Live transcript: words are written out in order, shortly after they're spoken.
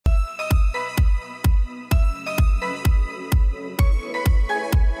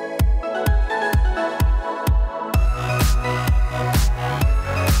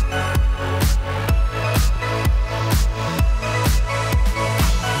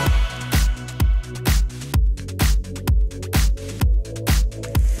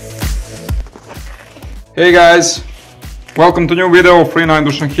Hey guys, welcome to new video.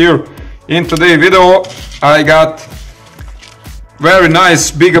 Free9Dusan here. In today's video I got very nice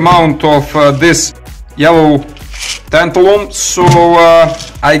big amount of this yellow tantalum. So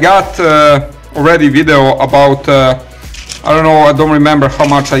I got already video about I don't remember how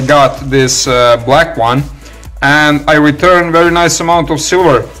much I got this black one, and I returned very nice amount of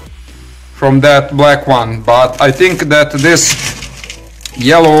silver from that black one, but I think that this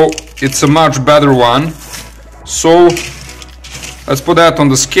yellow it's a much better one. So let's put that on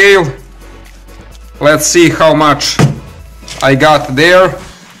the scale. Let's see how much I got there.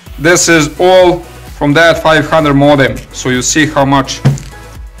 This is all from that 500 modem, so you see how much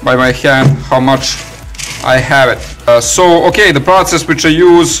by my hand, how much I have it. So okay, the process which I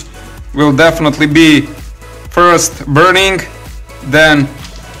use will definitely be first burning, then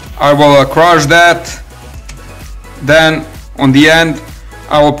I will crush that, then on the end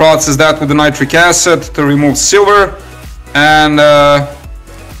I will process that with the nitric acid to remove silver, and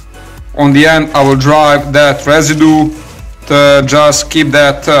on the end I will drive that residue to just keep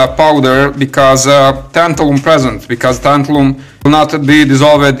that powder, because tantalum present, because tantalum will not be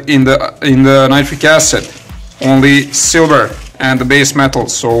dissolved in the nitric acid, only silver and the base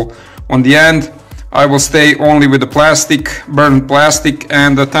metals. So on the end I will stay only with the plastic, burned plastic,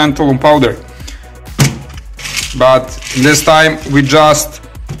 and the tantalum powder. But this time we just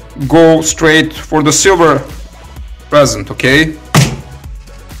go straight for the silver present, okay?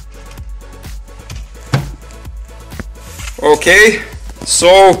 Okay,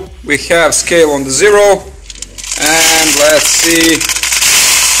 so we have scale on the 0, and let's see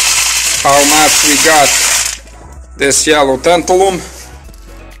how much we got this yellow tantalum.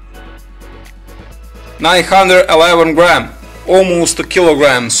 911 gram, almost a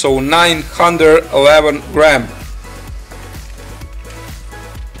kilogram, so 911 gram.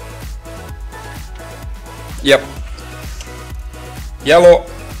 Yep, yellow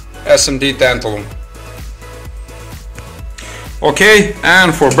SMD tantalum. Okay,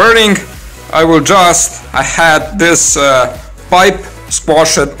 and for burning I had this pipe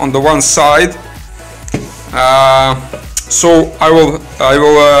squashed on the one side, so I will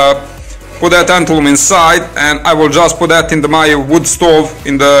put that tantalum inside, and I will just put that in my wood stove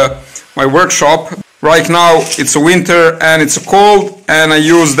in my workshop. Right now it's a winter and it's cold, and I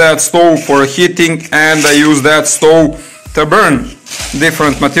use that stove for heating, and I use that stove to burn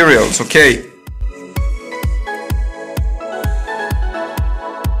different materials, okay?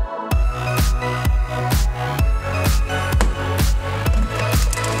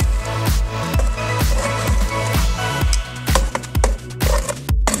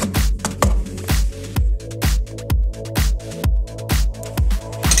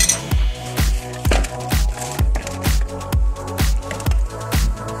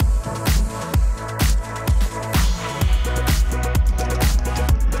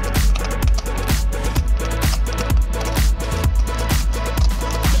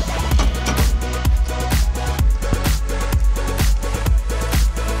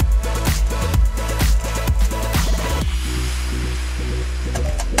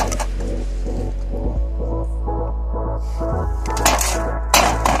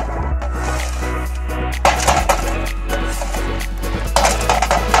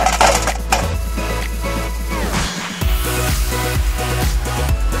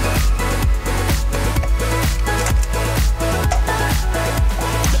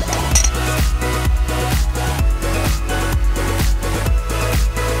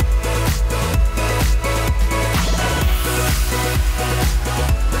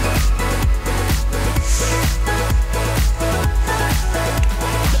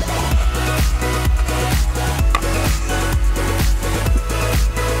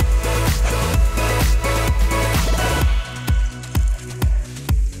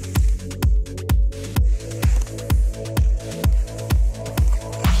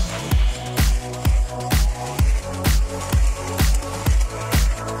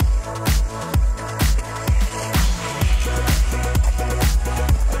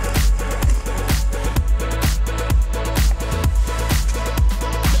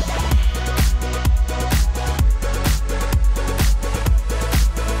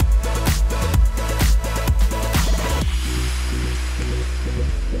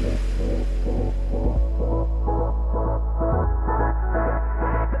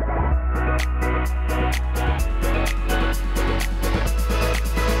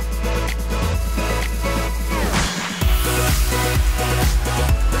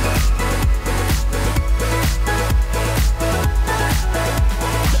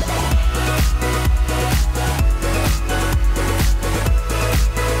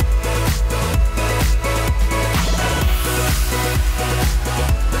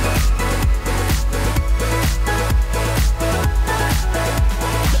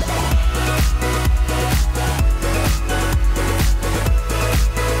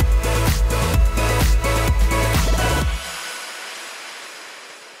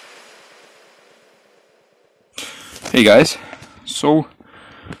 Hey guys, so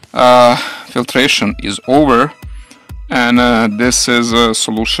filtration is over, and this is a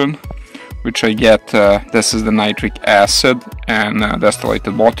solution which I get. This is the nitric acid and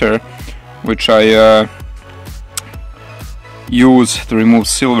distillated water, which I use to remove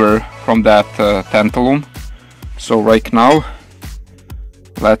silver from that tantalum. So right now,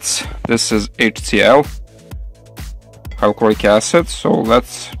 this is HCl, hydrochloric acid, so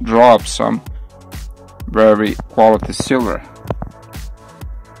let's drop some very quality silver.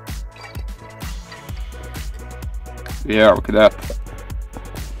 Yeah, look at that.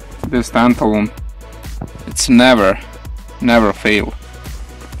 This tantalum, it's never fail.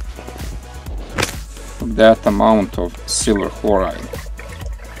 Look at that amount of silver chloride.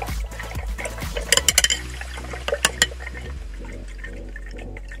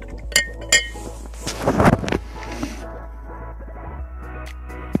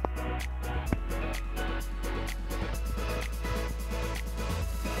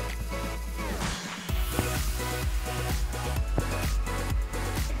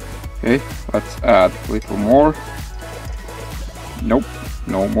 Okay, let's add a little more. Nope,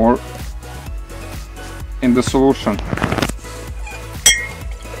 no more in the solution.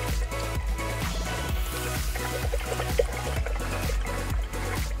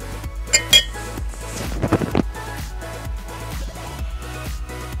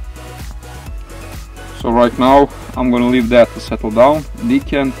 So right now I'm gonna leave that to settle down,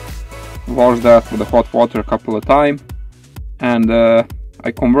 decant, wash that with the hot water a couple of times, and I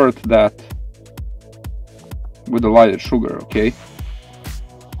convert that with the lighted sugar, okay?